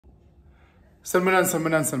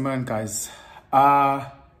Salman, guys.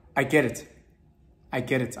 I get it. I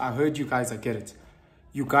get it. I heard you guys. I get it.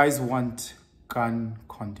 You guys want gun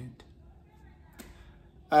content.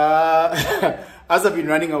 As I've been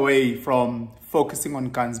running away from focusing on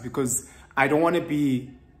guns because I don't want to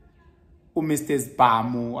be Mr.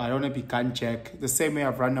 Bamu. I don't want to be gun jack. The same way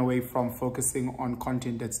I've run away from focusing on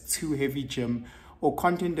content that's too heavy gym or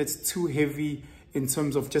content that's too heavy in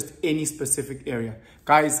terms of just any specific area.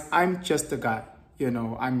 Guys, I'm just a guy. You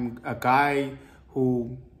know, I'm a guy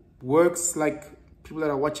who works like people that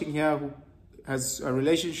are watching here, who has a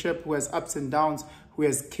relationship, who has ups and downs, who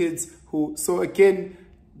has kids, so again,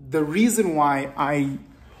 the reason why I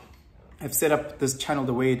have set up this channel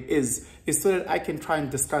the way it is so that I can try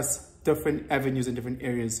and discuss different avenues and different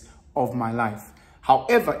areas of my life.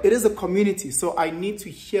 However, it is a community, so I need to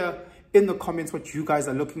hear in the comments what you guys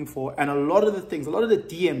are looking for. And a lot of the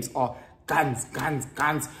DMs are guns.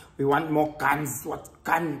 We want more guns. What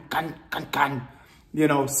gun? You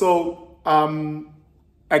know, so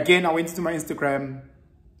again, I went into my Instagram,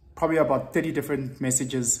 probably about 30 different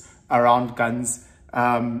messages around guns.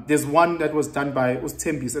 There's one that was done by, it was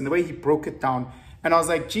Tembi's, and the way he broke it down, and I was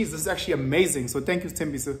like, geez, this is actually amazing. So thank you,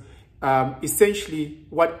 Tembi. So essentially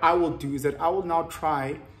what I will do is that I will now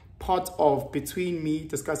try part of between me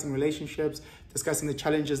discussing relationships, discussing the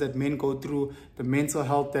challenges that men go through, the mental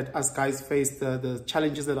health that us guys face, the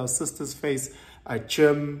challenges that our sisters face,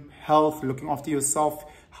 gym, health, looking after yourself,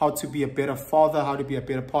 how to be a better father, how to be a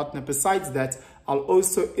better partner. Besides that, I'll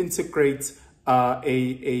also integrate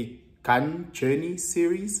a gun journey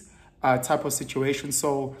series type of situation.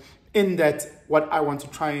 So in that, what I want to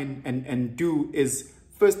try and do is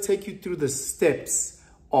first take you through the steps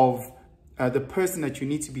of the person that you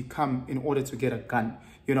need to become in order to get a gun.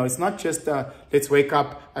 You know, it's not just let's wake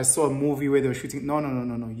up, I saw a movie where they were shooting. No.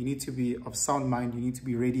 You need to be of sound mind. You need to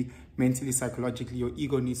be ready mentally, psychologically. Your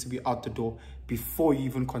ego needs to be out the door before you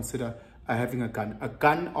even consider having a gun. A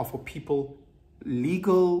gun are for people,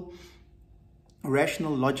 legal,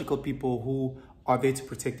 rational, logical people who are there to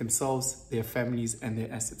protect themselves, their families, and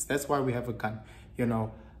their assets. That's why we have a gun, you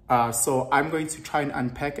know. So I'm going to try and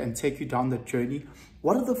unpack and take you down that journey.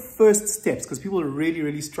 What are the first steps? Because people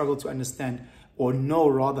really struggle to understand, or know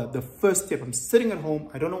rather, the first step. I'm sitting at home,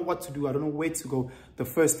 I don't know what to do, I don't know where to go, the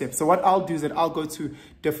first step. So what I'll do is that I'll go to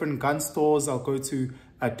different gun stores, I'll go to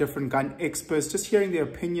different gun experts, just hearing their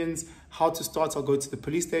opinions, how to start. I'll go to the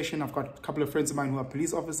police station. I've got a couple of friends of mine who are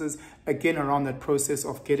police officers, again, around that process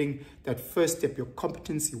of getting that first step, your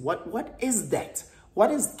competency. What is that? What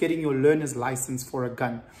is getting your learner's license for a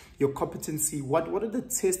gun? Your competency, what are the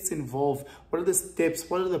tests involved? What are the steps?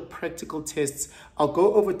 What are the practical tests? I'll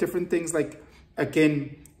go over different things like,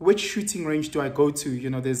 again, which shooting range do I go to? You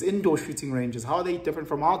know, there's indoor shooting ranges. How are they different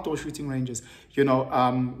from outdoor shooting ranges? You know,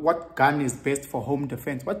 what gun is best for home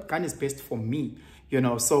defense? What gun is best for me? You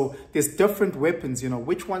know, so there's different weapons, you know,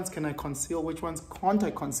 which ones can I conceal? Which ones can't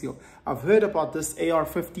I conceal? I've heard about this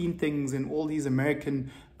AR-15 things in all these American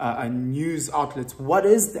news outlets. What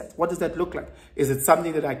is that? What does that look like? Is it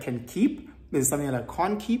something that I can keep? Is it something that I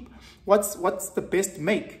can't keep? What's the best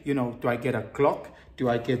make? You know, do I get a Glock? Do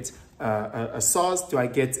I get a SARS? Do I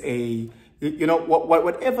get a, you know,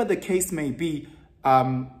 whatever the case may be,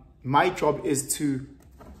 my job is to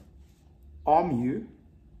arm you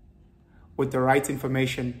with the right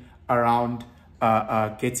information around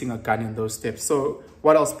getting a gun in those steps. So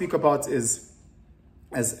what I'll speak about is,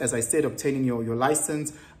 as I said, obtaining your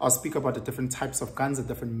license. I'll speak about the different types of guns, the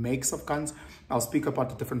different makes of guns. I'll speak about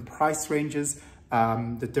the different price ranges,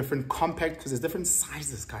 the different compact, because there's different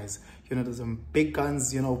sizes, guys. You know, there's some big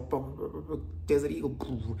guns, you know, Desert Eagle,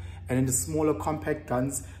 and then the smaller compact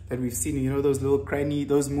guns that we've seen, you know, those little granny,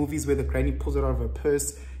 those movies where the granny pulls it out of her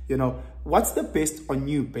purse. You know, what's the best on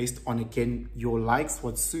you based on, again, your likes,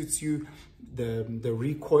 what suits you, the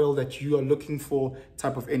recoil that you are looking for,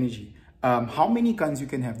 type of energy. How many guns you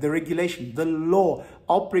can have, the regulation, the law.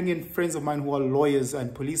 I'll bring in friends of mine who are lawyers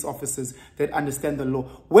and police officers that understand the law.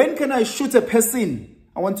 When can I shoot a person?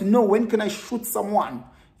 I want to know, when can I shoot someone?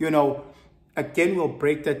 You know, again, we'll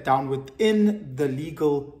break that down within the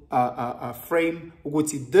legal frame.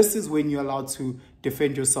 This is when you're allowed to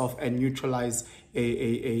defend yourself and neutralize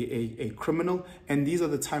a criminal. And these are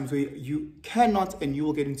the times where you cannot, and you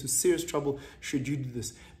will get into serious trouble should you do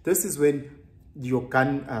this. This is when your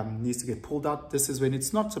gun needs to get pulled out. This is when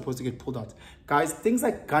it's not supposed to get pulled out. Guys, things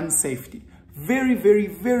like gun safety,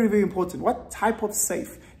 very important. What type of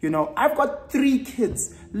safe? You know, I've got 3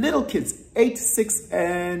 kids, little kids, 8, 6,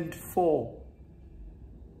 and 4.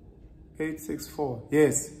 864.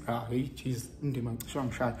 Yes. Ah, jeez.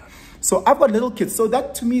 I'm shy. So I've got little kids. So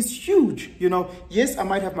that to me is huge. You know, yes, I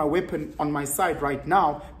might have my weapon on my side right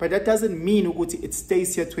now, but that doesn't mean it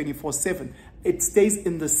stays here 24/7. It stays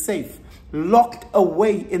in the safe, locked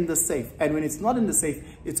away in the safe. And when it's not in the safe,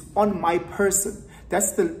 it's on my person.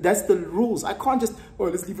 That's the rules. I can't just, oh,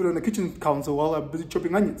 let's leave it on the kitchen counter while I'm busy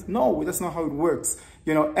chopping onions. No, that's not how it works.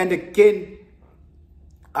 You know, and again,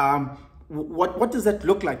 what does that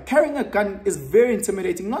look like? Carrying a gun is very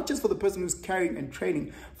intimidating, not just for the person who's carrying and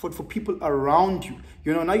training, for people around you.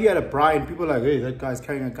 You know, now you're at a braai and people are like, hey, that guy's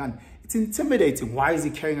carrying a gun. It's intimidating. Why is he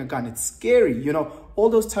carrying a gun? It's scary, you know, all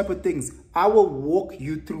those type of things. I will walk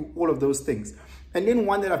you through all of those things. And then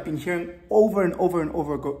one that I've been hearing over and over and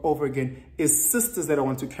over again is sisters that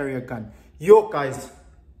want to carry a gun. Yo, guys,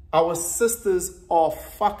 our sisters are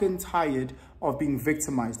fucking tired of being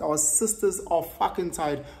victimized. Our sisters are fucking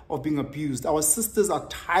tired of being abused. Our sisters are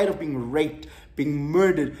tired of being raped, being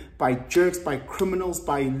murdered by jerks, by criminals,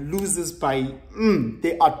 by losers,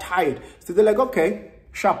 they are tired. So they're like, okay,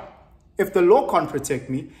 sharp. If the law can't protect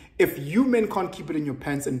me, if you men can't keep it in your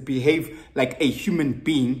pants and behave like a human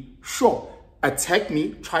being, sure, attack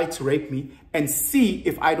me, try to rape me, and see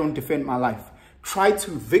if I don't defend my life. Try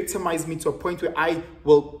to victimize me to a point where I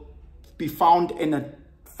will be found in a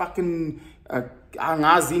fucking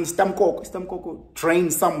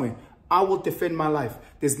drain somewhere. I will defend my life.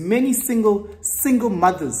 There's many single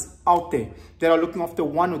mothers out there that are looking after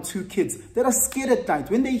 1 or 2 kids that are scared at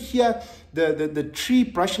night. When they hear the tree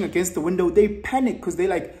brushing against the window, they panic because they're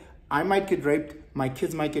like, I might get raped, my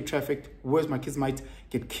kids might get trafficked, worse, my kids might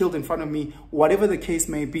get killed in front of me, whatever the case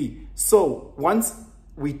may be. So once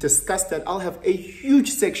we discuss that, I'll have a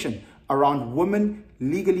huge section around women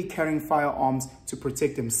legally carrying firearms to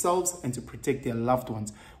protect themselves and to protect their loved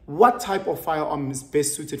ones. What type of firearm is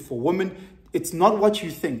best suited for women? It's not what you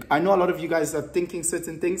think. I know a lot of you guys are thinking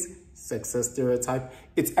certain things, sexist stereotype.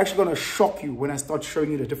 It's actually going to shock you when I start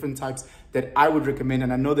showing you the different types that I would recommend,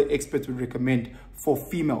 and I know the experts would recommend for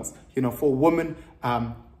females, you know, for women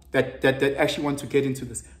that actually want to get into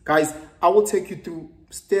this. Guys, I will take you through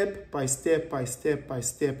step by step by step by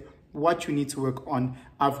step what you need to work on.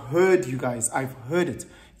 I've heard you guys, I've heard it.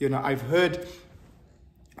 You know, I've heard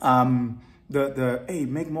hey,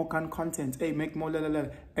 make more gun content, hey, make more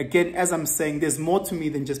Again, as I'm saying, there's more to me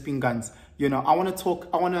than just being guns. You know, I want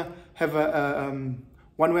to have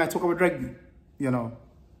one way I talk about rugby, you know.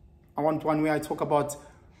 I want one way I talk about,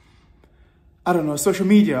 I don't know, social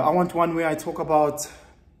media. I want one way I talk about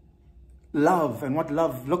love and what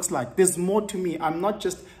love looks like. There's more to me. I'm not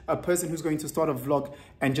just a person who's going to start a vlog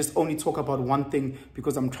and just only talk about one thing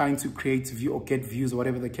because I'm trying to create view or get views or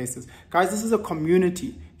whatever the case is. Guys, this is a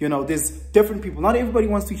community. You know, there's different people. Not everybody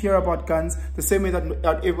wants to hear about guns the same way that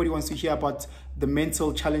not everybody wants to hear about the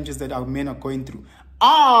mental challenges that our men are going through.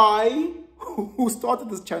 I, who started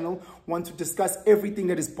this channel, want to discuss everything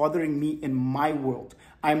that is bothering me in my world.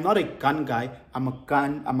 I'm not a gun guy. I'm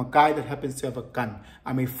a guy that happens to have a gun.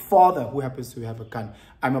 I'm a father who happens to have a gun.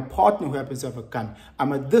 I'm a partner who happens to have a gun.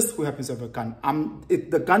 I'm a this who happens to have a gun.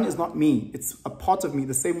 The gun is not me. It's a part of me.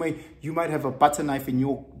 The same way you might have a butter knife in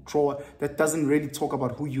your drawer that doesn't really talk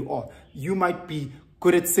about who you are. You might be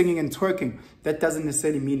good at singing and twerking. That doesn't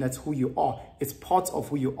necessarily mean that's who you are. It's part of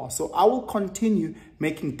who you are. So I will continue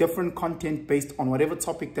making different content based on whatever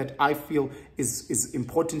topic that I feel is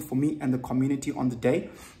important for me and the community on the day.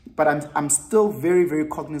 But I'm still very, very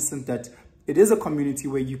cognizant that it is a community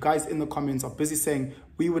where you guys in the comments are busy saying,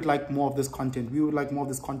 we would like more of this content. We would like more of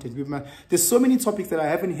this content. There's so many topics that I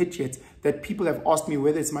haven't hit yet that people have asked me,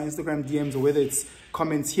 whether it's my Instagram DMs or whether it's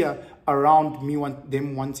comments here around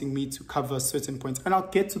them wanting me to cover certain points. And I'll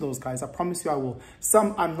get to those, guys. I promise you I will.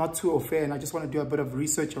 Some I'm not too au fait and I just want to do a bit of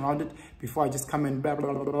research around it before I just come and blah,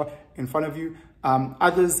 blah, blah, blah, blah in front of you.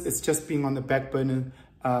 Others, it's just being on the back burner.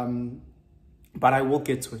 But I will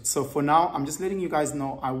get to it. So for now, I'm just letting you guys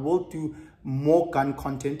know I will do more gun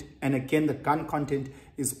content. And again, the gun content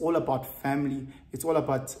is all about family. It's all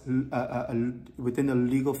about within the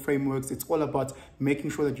legal frameworks. It's all about making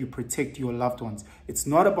sure that you protect your loved ones. It's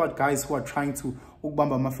not about guys who are trying to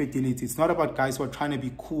it's not about guys who are trying to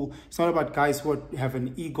be cool. It's not about guys who have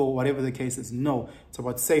an ego, whatever the case is. No, it's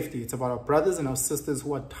about safety. It's about our brothers and our sisters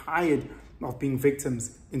who are tired of being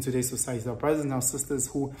victims in today's society. Our brothers and our sisters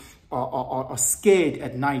who are scared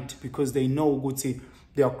at night because they know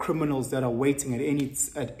there are criminals that are waiting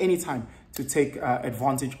at any time to take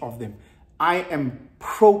advantage of them. I am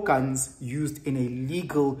pro-guns used in a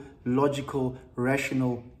legal, logical,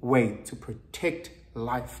 rational way to protect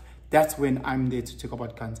life. That's when I'm there to talk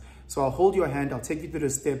about guns. So I'll hold your hand. I'll take you through the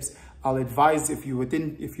steps. I'll advise if you're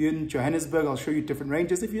in Johannesburg, I'll show you different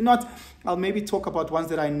ranges. If you're not, I'll maybe talk about ones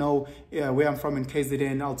that I know where I'm from in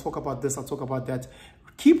KZN. I'll talk about this, I'll talk about that.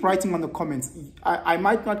 Keep writing on the comments. I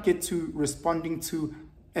might not get to responding to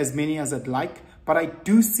as many as I'd like, but I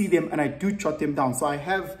do see them and I do jot them down. So I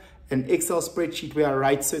have an Excel spreadsheet where I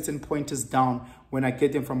write certain pointers down when I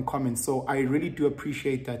get them from comments. So I really do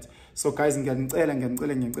appreciate that. So guys,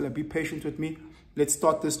 be patient with me. Let's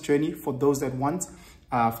start this journey for those that want.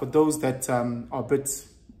 For those that are a bit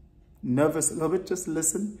nervous, a little bit, just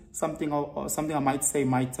listen. Something I might say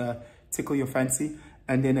might tickle your fancy.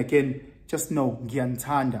 And then again, just know,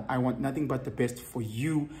 Gyantanda, I want nothing but the best for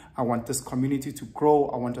you. I want this community to grow.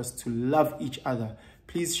 I want us to love each other.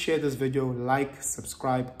 Please share this video, like,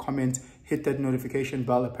 subscribe, comment, hit that notification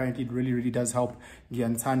bell. Apparently, it really, really does help.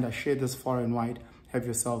 Gyantanda, share this far and wide. Have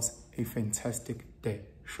yourselves a fantastic day.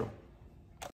 Sure.